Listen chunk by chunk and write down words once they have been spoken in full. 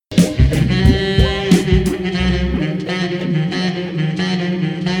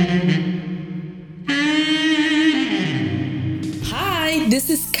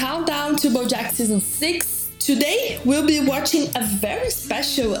Today we'll be watching a very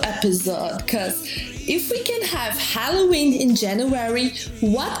special episode because if we can have Halloween in January,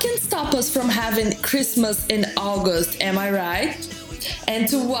 what can stop us from having Christmas in August? Am I right? And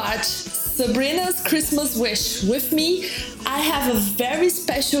to watch Sabrina's Christmas Wish with me, I have a very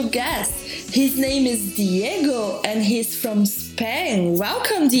special guest. His name is Diego and he's from Spain.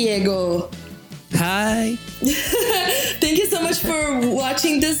 Welcome, Diego. Hi. Thank you so much for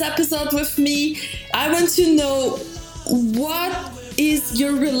watching this episode with me. I want to know, what is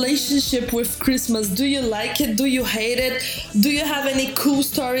your relationship with Christmas? Do you like it? Do you hate it? Do you have any cool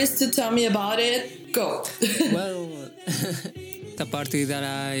stories to tell me about it? Go. Well, the party that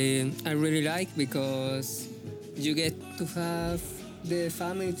I really like because you get to have the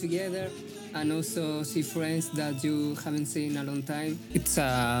family together and also see friends that you haven't seen in a long time. It's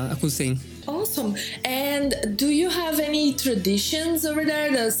a cool thing. Awesome. And do you have any traditions over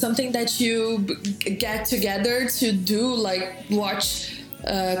there? There's something that you get together to do, like watch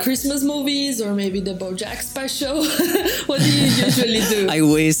Christmas movies or maybe the BoJack special? What do you usually do? I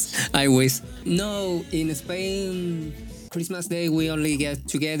wish. No, in Spain, Christmas Day we only get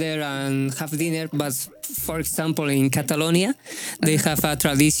together and have dinner, but for example in Catalonia they have a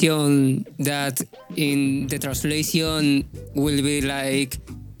tradition that in the translation will be like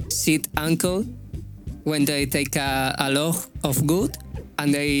sit uncle, when they take a log of wood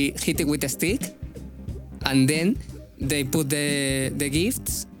and they hit it with a stick and then they put the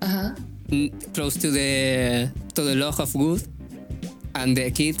gifts close to the log of wood and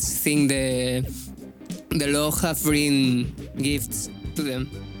the kids think the log have bring gifts to them.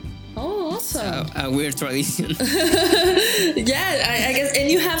 Oh, awesome. A weird tradition. Yeah, I guess. And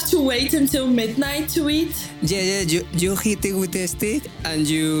you have to wait until midnight to eat? Yeah, you hit it with a stick and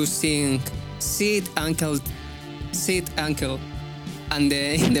you sing, sit, uncle. And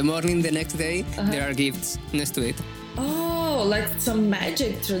in the morning, the next day, there are gifts next to it. Oh, like some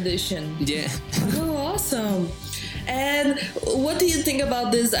magic tradition. Yeah. Oh, awesome. And what do you think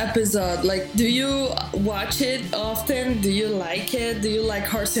about this episode? Like, do you watch it often? Do you like it? Do you like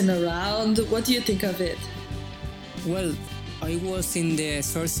horsing around? What do you think of it? Well, I was in the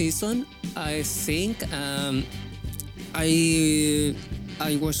first season, I think. I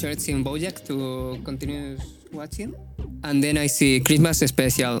was searching BoJack to continue watching. And then I see Christmas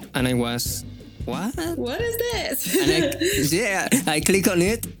special and I was, what? What is this? And I click on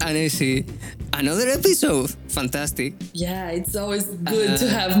it and I see another episode. Fantastic. Yeah, it's always good to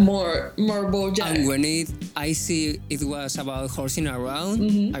have more BoJack. And when I see it was about horsing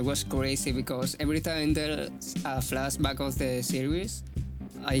around, I was crazy because every time there's a flashback of the series,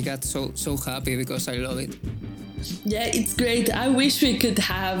 I got so happy because I love it. Yeah, it's great. I wish we could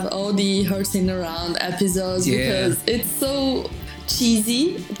have all the horsing around episodes because it's so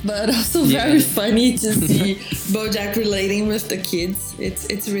cheesy, but also very funny to see BoJack relating with the kids.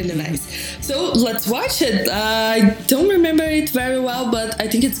 It's really nice. So let's watch it. I don't remember it very well, but I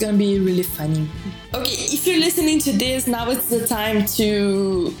think it's gonna be really funny. Okay, if you're listening to this, now it's the time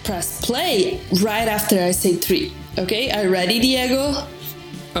to press play right after I say 3. Okay, are you ready, Diego?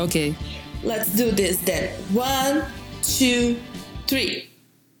 Okay. Let's do this then. 1, 2, 3.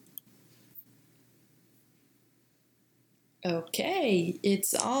 Okay,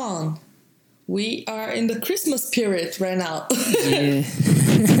 it's on. We are in the Christmas spirit right now. Yeah.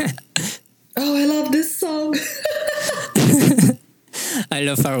 Oh, I love this song. I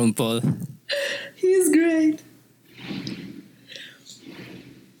love Aaron Paul. He's great.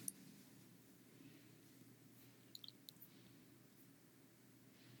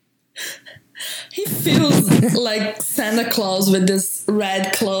 He feels like Santa Claus with this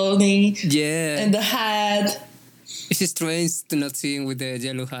red clothing and the hat. It's strange to not see him with the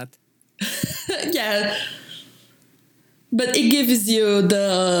yellow hat. Yeah. But it gives you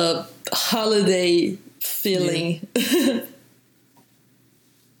the holiday feeling. Yeah.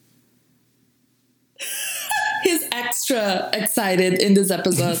 He's extra excited in this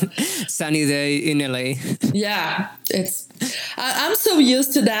episode. Sunny day in LA. Yeah, I'm so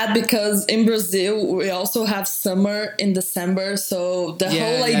used to that because in Brazil we also have summer in December, so the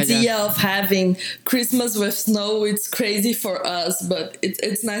whole idea of having Christmas with snow, it's crazy for us, but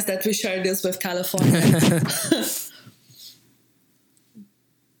it's nice that we share this with California.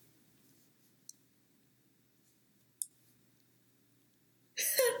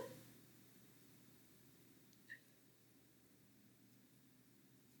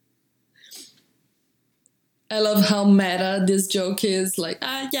 I love how meta this joke is. Like,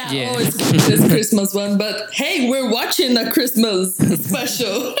 always this Christmas one. But hey, we're watching a Christmas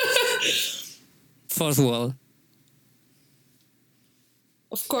special. Fourth wall.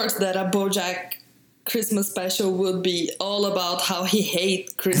 Of course, that a BoJack Christmas special would be all about how he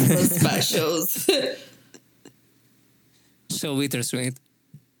hates Christmas specials. So bittersweet.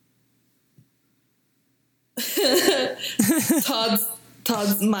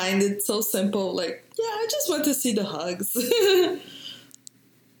 Todd's mind is so simple. Like, yeah, I just want to see the hugs.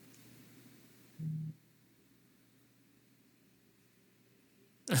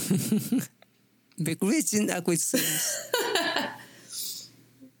 Big rich in acquisitions.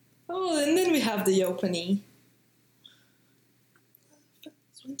 Oh, and then we have the opening.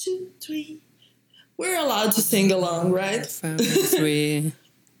 1, 2, 3. We're allowed to sing along, right? 5, 3.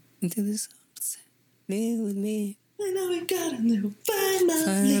 Into the songs. Live with me. I know we got a new family.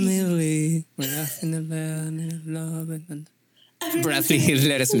 Family. We're laughing about and love and Bradley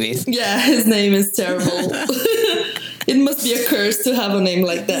Hitler Smith. Yeah, his name is terrible. It must be a curse to have a name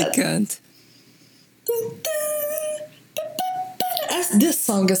like I that. can't. This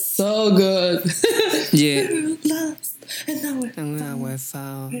song is so good. Yeah. Lost, and now we're And now we're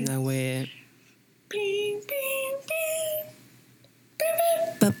found. Now we're.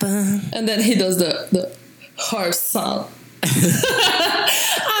 Papa. And then he does the harsh sound.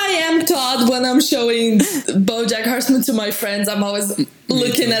 I am Todd when I'm showing BoJack Horseman to my friends. I'm always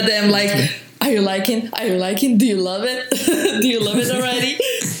looking at them like, are you liking? Are you liking? Do you love it? Do you love it already?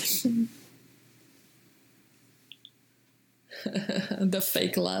 The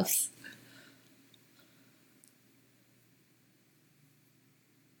fake laughs.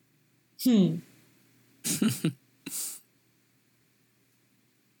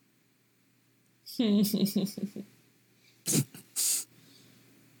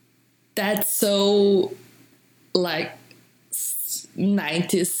 That's so like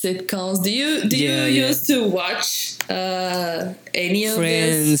 90s sitcoms. Do you used to watch any of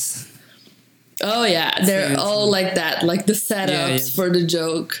Friends. this? Oh yeah, they're Friends. all like that, like the setups for the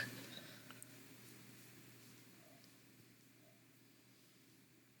joke.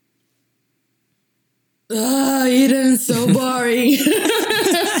 Ah, Eden's so boring.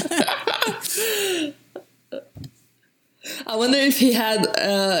 I wonder if he had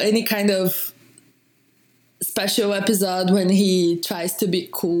any kind of special episode when he tries to be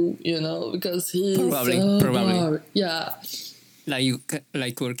cool, because he's Probably. boring. Yeah.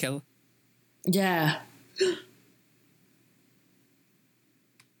 Like Urkel. Yeah.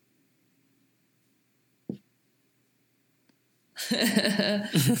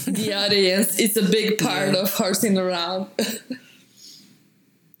 The audience is a big part of horsing around.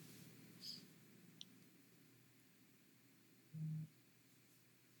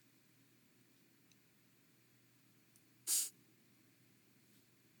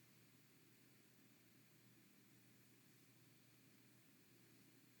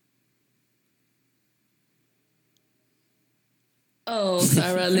 Oh,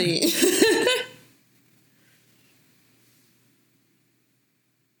 Sarah Lee.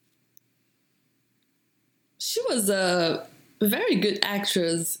 She was a very good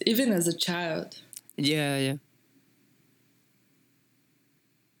actress, even as a child. Yeah, yeah.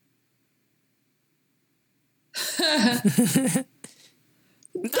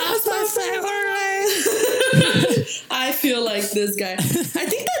 That's my favorite. I feel like this guy. I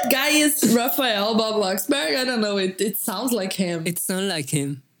think that guy is Raphael Bob Luxberg. I don't know. It sounds like him. It sounds like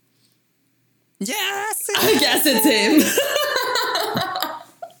him. Yes! I guess it's him.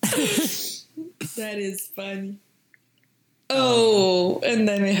 That is funny. Oh, and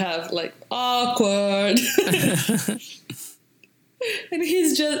then we have like awkward. And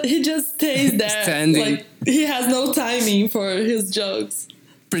he just stays there. Standing. Like he has no timing for his jokes.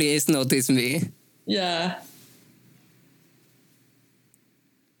 Please notice me. Yeah.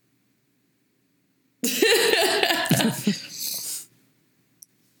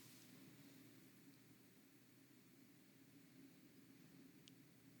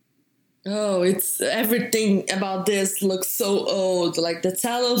 Oh, it's everything about this looks so old. Like the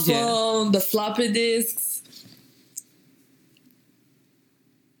telephone, the floppy disks.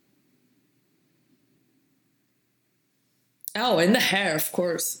 Oh, and the hair, of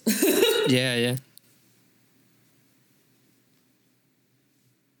course. Yeah, yeah.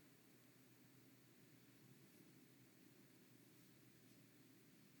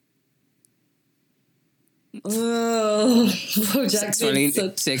 Oh, BoJack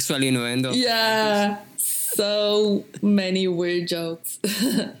did Sexual innuendo. yeah, so many weird jokes.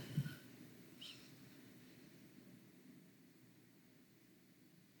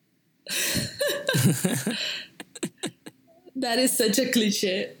 That is such a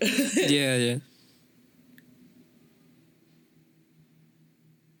cliche. Yeah, yeah.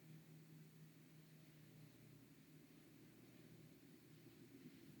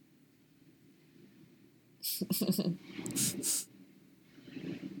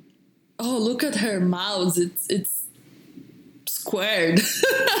 Oh, look at her mouth. It's squared.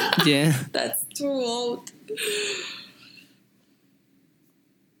 Yeah. That's too old.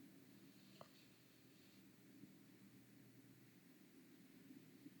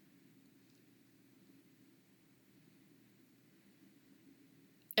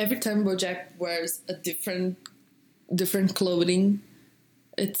 Every time Bojack wears a different clothing,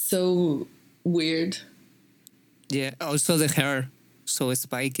 it's so weird. Yeah. Also the hair, so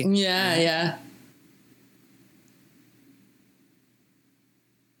spiky. Yeah, yeah.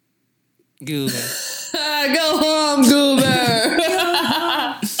 Goober. Go home, Goober.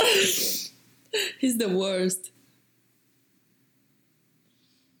 He's the worst.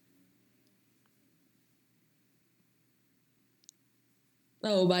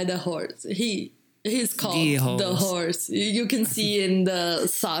 Oh, by the horse. He's called the horse. You can see in the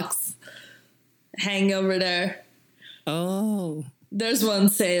socks hang over there. Oh. There's one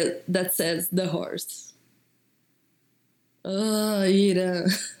that says the horse. Oh, Ida.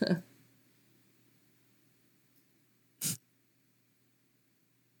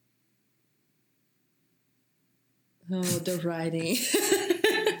 Oh, the writing.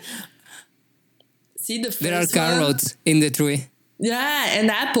 See the first There are carrots in the tree. Yeah,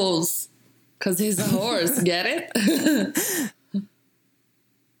 and apples. Because he's a horse, get it?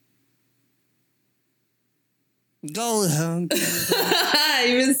 Go home.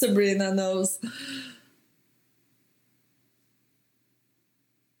 Even Sabrina knows.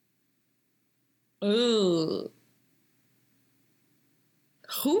 Ooh.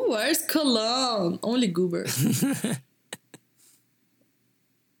 Who wears cologne? Only Goober.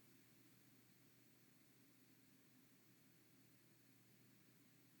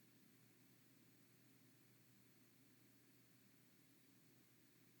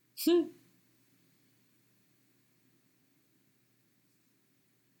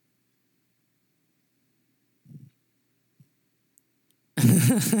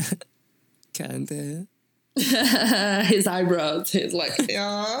 Can't. His eyebrows. He's like,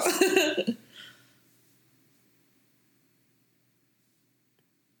 yeah.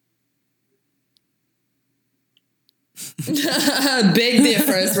 Big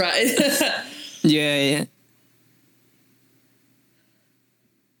difference, right? Yeah.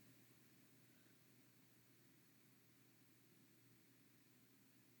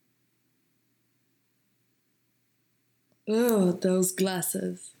 Oh, those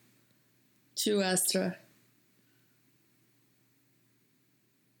glasses. Too Astra.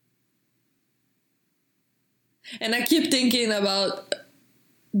 And I keep thinking about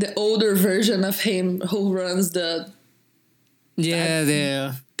the older version of him who runs the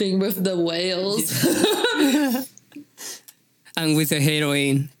thing with the whales. Yeah. And with a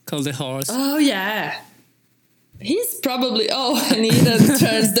heroine called the horse. Oh, yeah. He's probably... Oh, and he then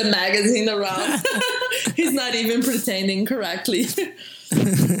turns the magazine around. He's not even pretending correctly.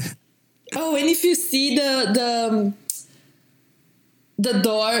 Oh, and if you see the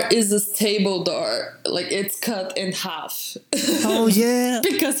door is a stable door. Like, it's cut in half. Oh, yeah.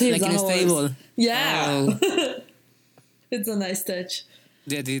 Because he's like in a stable. Yeah. Oh. It's a nice touch.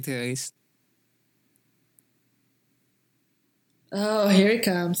 The details. Oh, here it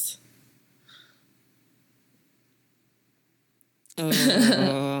comes.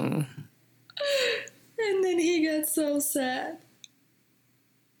 Oh. And then he gets so sad.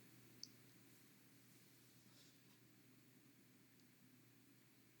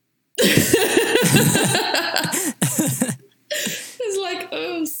 It's like,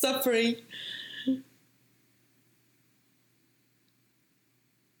 oh, suffering.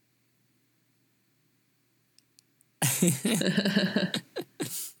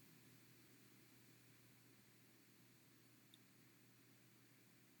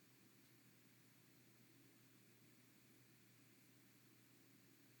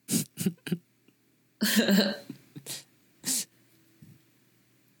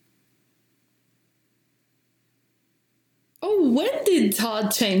 Oh, when did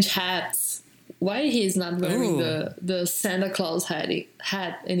Todd change hats? Why he's not wearing the Santa Claus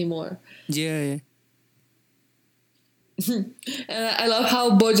hat anymore? Yeah. And I love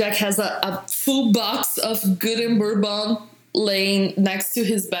how Bojack has a full box of Good Bourbon laying next to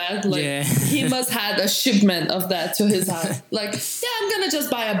his bed. Like, he must have a shipment of that to his house. Like, yeah, I'm gonna just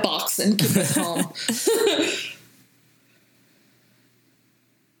buy a box and keep it home.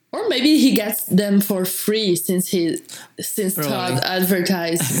 Or maybe he gets them for free since Todd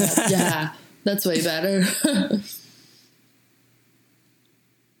advertised that. Yeah, that's way better.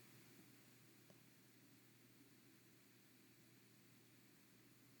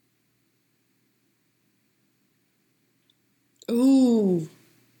 Ooh.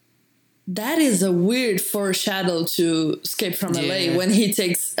 That is a weird foreshadow to Escape from LA when he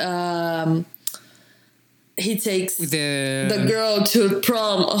takes the girl to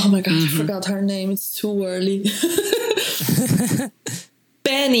prom. Oh my god, I forgot her name. It's too early.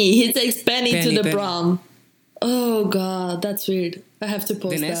 Penny. He takes Penny to the prom. Oh god, that's weird. I have to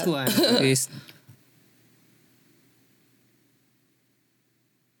post that. The next one is...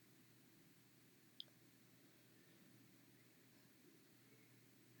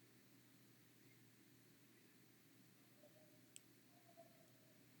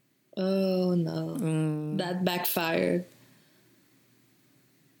 Oh no, that backfired.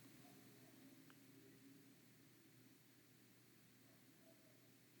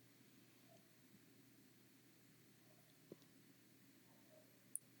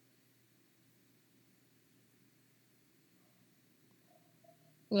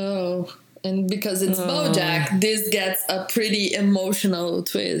 Oh, and because it's BoJack, this gets a pretty emotional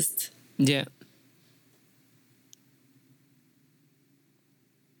twist. Yeah.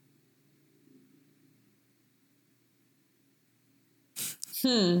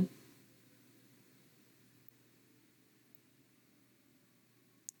 Oh,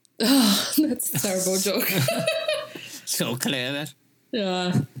 that's a terrible joke. So clever.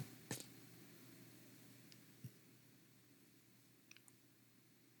 Yeah.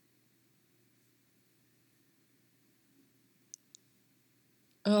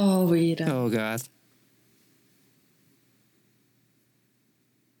 Oh, Rita. Oh, God.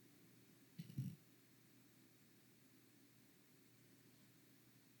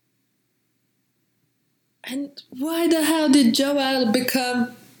 And why the hell did Joelle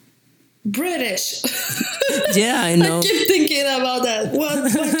become British? Yeah, I know. I keep thinking about that.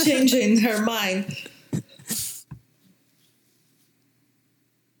 What changed in her mind?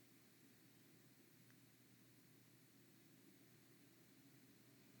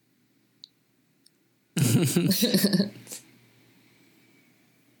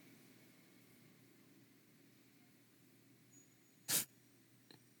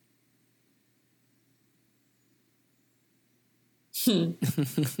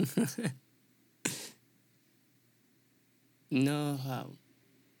 No, how?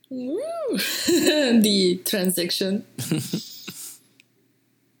 The transaction.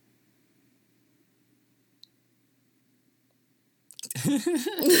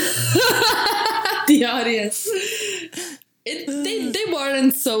 The audience. They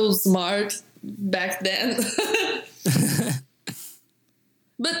weren't so smart back then.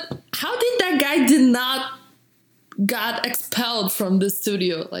 But how did that guy did not got expelled from the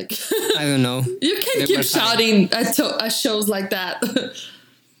studio? Like, I don't know. You can't keep shouting at shows like that. The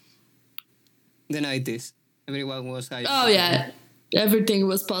 90s. Everyone was high. Oh yeah, everything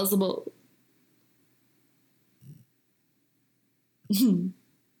was possible.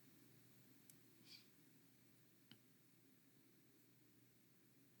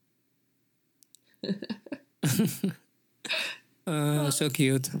 So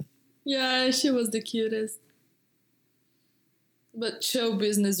cute. Yeah, she was the cutest. But show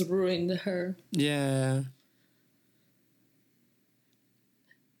business ruined her. Yeah.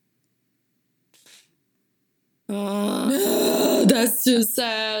 That's too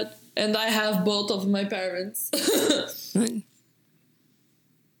sad. And I have both of my parents.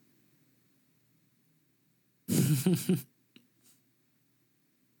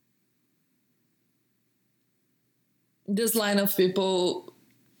 This line of people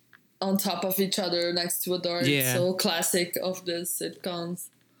on top of each other next to a door. Yeah. It's so classic of the sitcoms.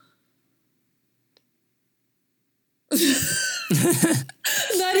 Not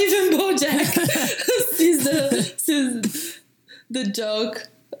even BoJack sees the joke.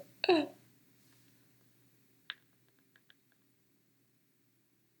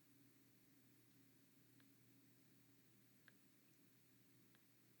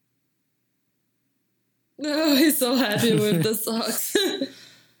 Oh, he's so happy with the socks.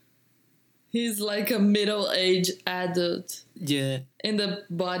 He's like a middle-aged adult. Yeah. In the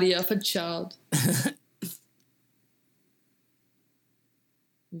body of a child.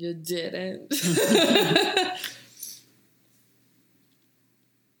 You didn't.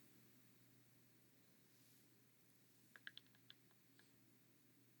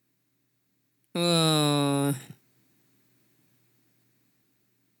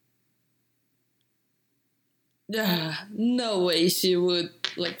 Yeah, no way she would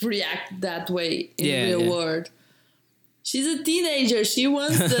like react that way in real world. She's a teenager. She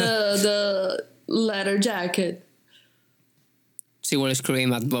wants the leather jacket. She will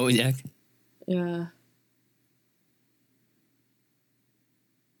scream at BoJack. Yeah.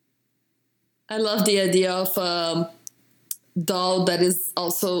 I love the idea of doll that is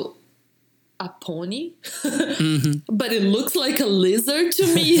also a pony, but it looks like a lizard to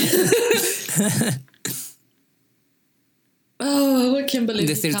me. Oh, I can't believe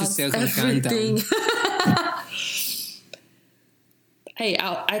The he counts 30-second everything. countdown. Hey,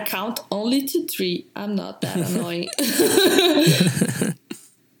 I count only to 3. I'm not that annoying.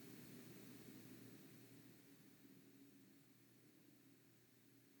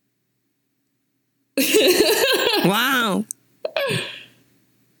 Wow.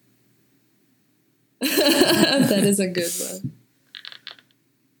 That is a good one.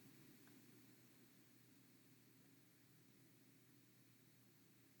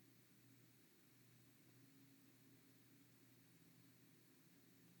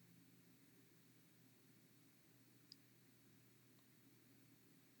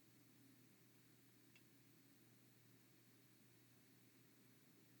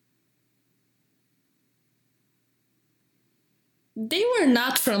 They were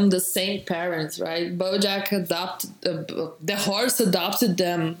not from the same parents, right? BoJack adopted the horse adopted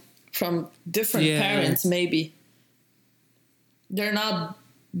them from different parents. Maybe they're not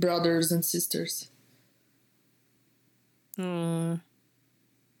brothers and sisters. No,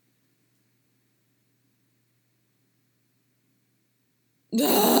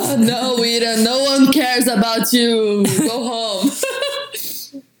 Ida, no one cares about you. Go home.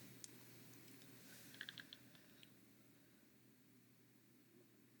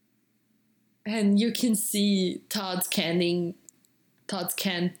 And you can see Todd's can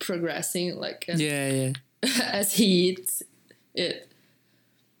progressing, like as he eats it.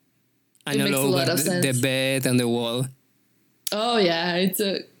 And all over the bed and the wall. Oh yeah, it's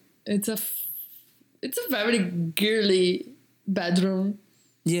a very girly bedroom.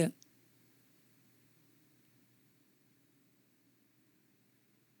 Yeah.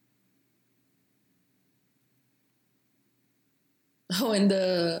 Oh, and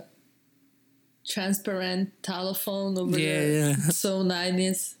the transparent telephone over there. Yeah. So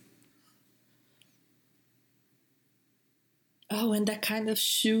nice. Oh, and that kind of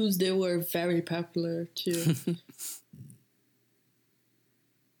shoes, they were very popular too.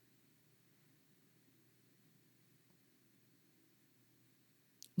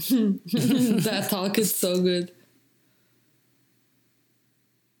 That talk is so good.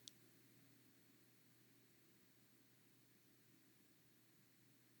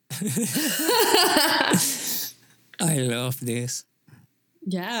 I love this.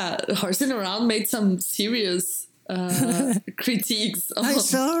 Yeah, Horsing Around made some serious critiques on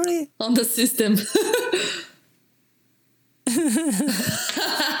the system.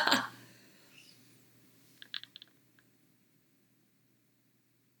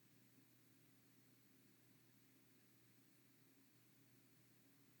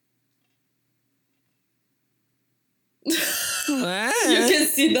 You can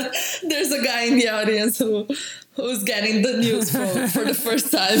see that there's a guy in the audience who's getting the news for the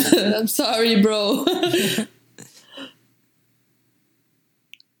first time. I'm sorry, bro.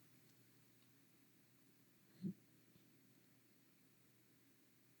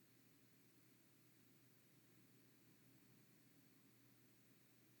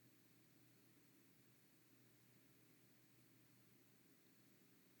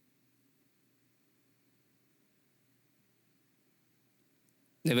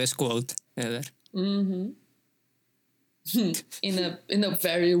 The best quote ever. Mm-hmm. in a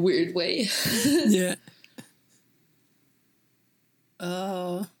very weird way. Yeah.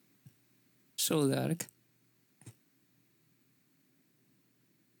 Oh, so dark.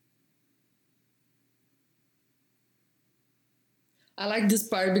 I like this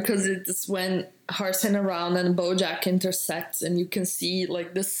part because it's when Horsing Around and BoJack intersects, and you can see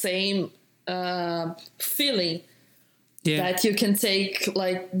like the same feeling. Yeah. That you can take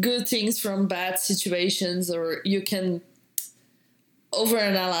like good things from bad situations, or you can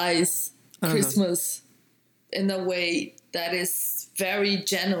overanalyze Christmas in a way that is very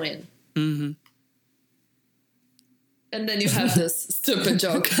genuine. Mm-hmm. And then you have this stupid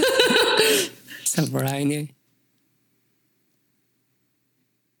joke. Sabrina.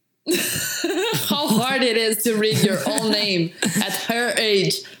 How hard it is to read your own name at her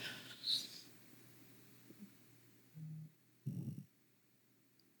age.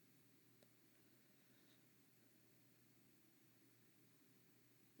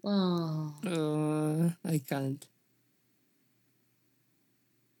 Oh, I can't.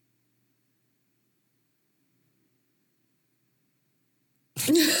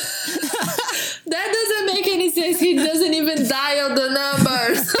 That doesn't make any sense. He doesn't even dial the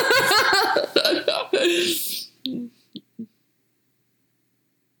numbers.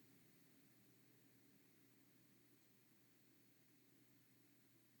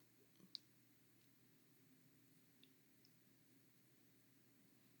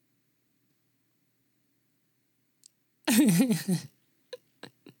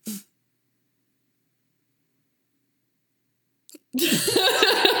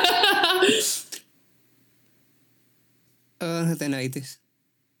 The 90s.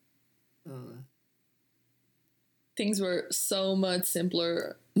 Things were so much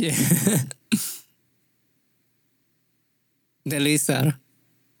simpler. Yeah. The lizard.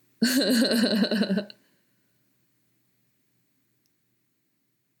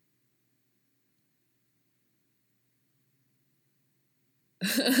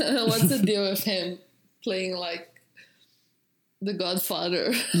 What's the deal with him playing like the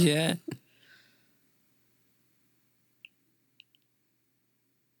Godfather? Yeah.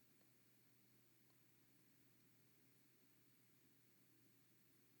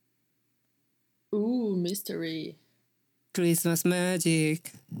 Ooh, mystery. Christmas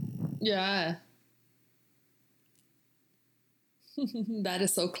magic. Yeah. That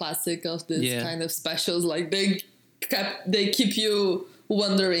is so classic of this kind of specials. Like they keep you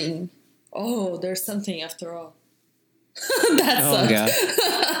wondering, oh, there's something after all. That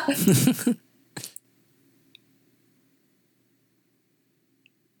sucks.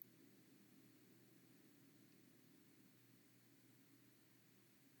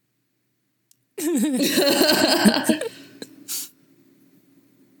 God.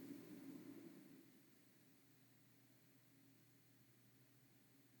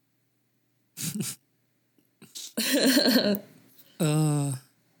 Oh.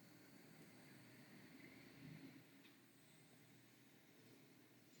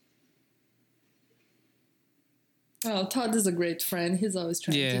 Oh, Todd is a great friend. He's always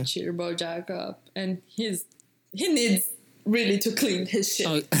trying to cheer BoJack up, and he needs really to clean his shit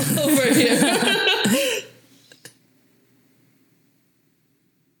over here.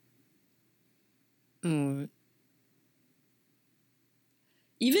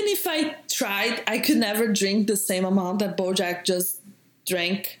 Even if I tried, I could never drink the same amount that BoJack just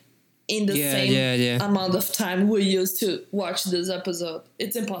drank in the same amount of time we used to watch this episode.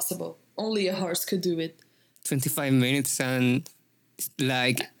 It's impossible. Only a horse could do it. 25 minutes and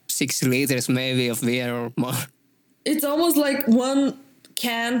like 6 liters maybe of beer or more. It's almost like 1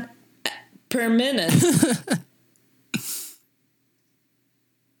 can per minute.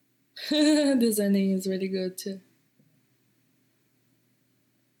 This ending is really good too.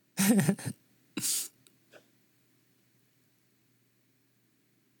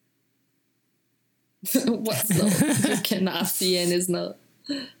 What's no? You cannot see and is no.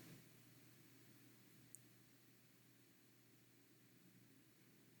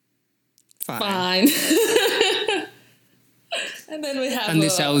 Fine. And then we have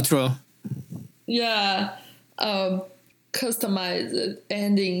this outro. Yeah. Customized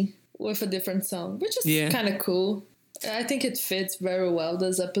ending with a different song, which is kind of cool. I think it fits very well,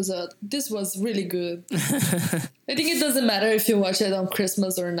 this episode. This was really good. I think it doesn't matter if you watch it on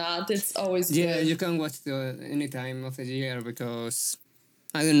Christmas or not. It's always good. Yeah, you can watch it any time of the year because,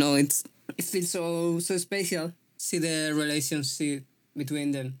 I don't know, it feels so special. See the relationship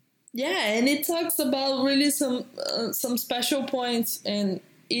between them. Yeah, and it talks about really some special points, and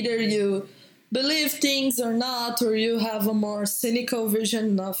either you believe things or not, or you have a more cynical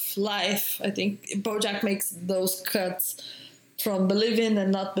vision of life. I think BoJack makes those cuts from believing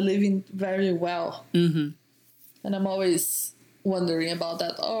and not believing very well. Mm-hmm. And I'm always wondering about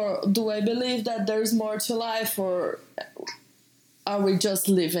that. Or do I believe that there's more to life, or are we just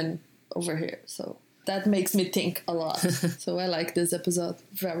living over here? So that makes me think a lot. So I like this episode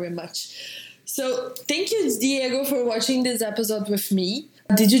very much. So thank you, Diego, for watching this episode with me.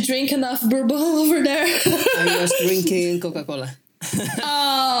 Did you drink enough bourbon over there? I was drinking Coca-Cola.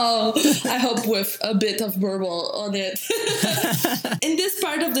 Oh, I hope with a bit of bourbon on it. In this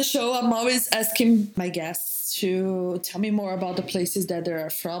part of the show, I'm always asking my guests to tell me more about the places that they are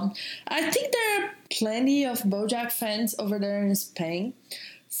from. I think there are plenty of BoJack fans over there in Spain.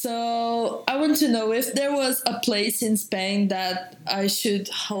 So I want to know if there was a place in Spain that I should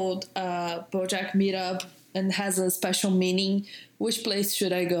hold a BoJack meetup and has a special meaning. Which place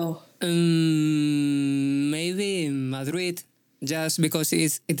should I go? Maybe Madrid, just because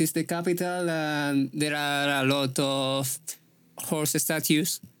it is the capital and there are a lot of horse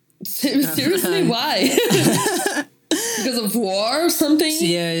statues. Seriously, why? Because of war or something?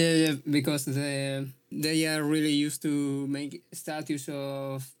 Yeah. Because they are really used to make statues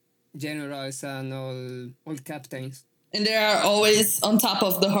of generals and all captains. And they are always on top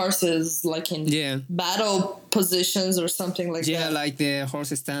of the horses, like in battle positions or something like that. Yeah, like the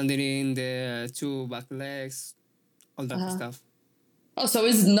horse standing in the 2 back legs, all that stuff. Oh, so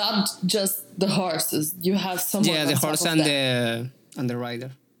it's not just the horses. You have someone. Yeah, the horse and the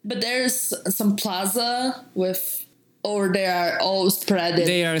rider. But there's some plaza with or they are all spread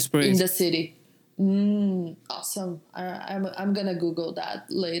They are spread in the city? Awesome. I'm gonna Google that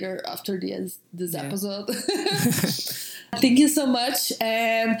later after this episode. Thank you so much.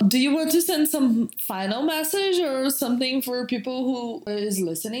 Do you want to send some final message or something for people who is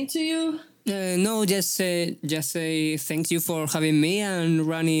listening to you? No, just say thank you for having me and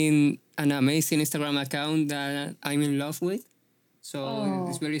running an amazing Instagram account that I'm in love with. So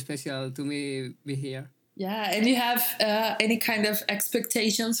it's very special to me be here. Yeah, and you have any kind of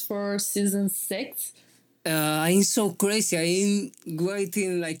expectations for season 6? I'm so crazy. I'm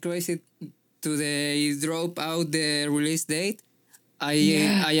waiting like crazy to the drop out the release date. I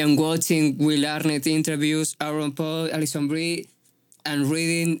am watching Will Arnett interviews, Aaron Paul, Alison Brie, and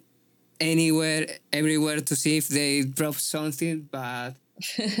reading everywhere to see if they drop something. But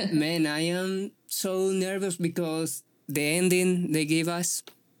man, I am so nervous because the ending they give us,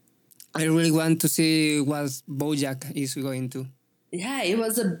 I really want to see what BoJack is going to. Yeah, it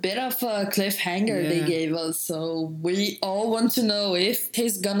was a bit of a cliffhanger they gave us. So we all want to know if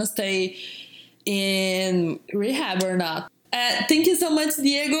he's gonna stay in rehab or not. Thank you so much,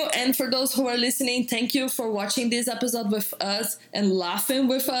 Diego. And for those who are listening, thank you for watching this episode with us and laughing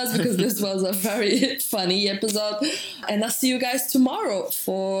with us because this was a very funny episode. And I'll see you guys tomorrow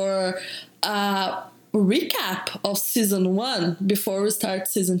for a recap of season 1 before we start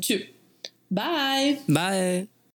season 2. Bye. Bye.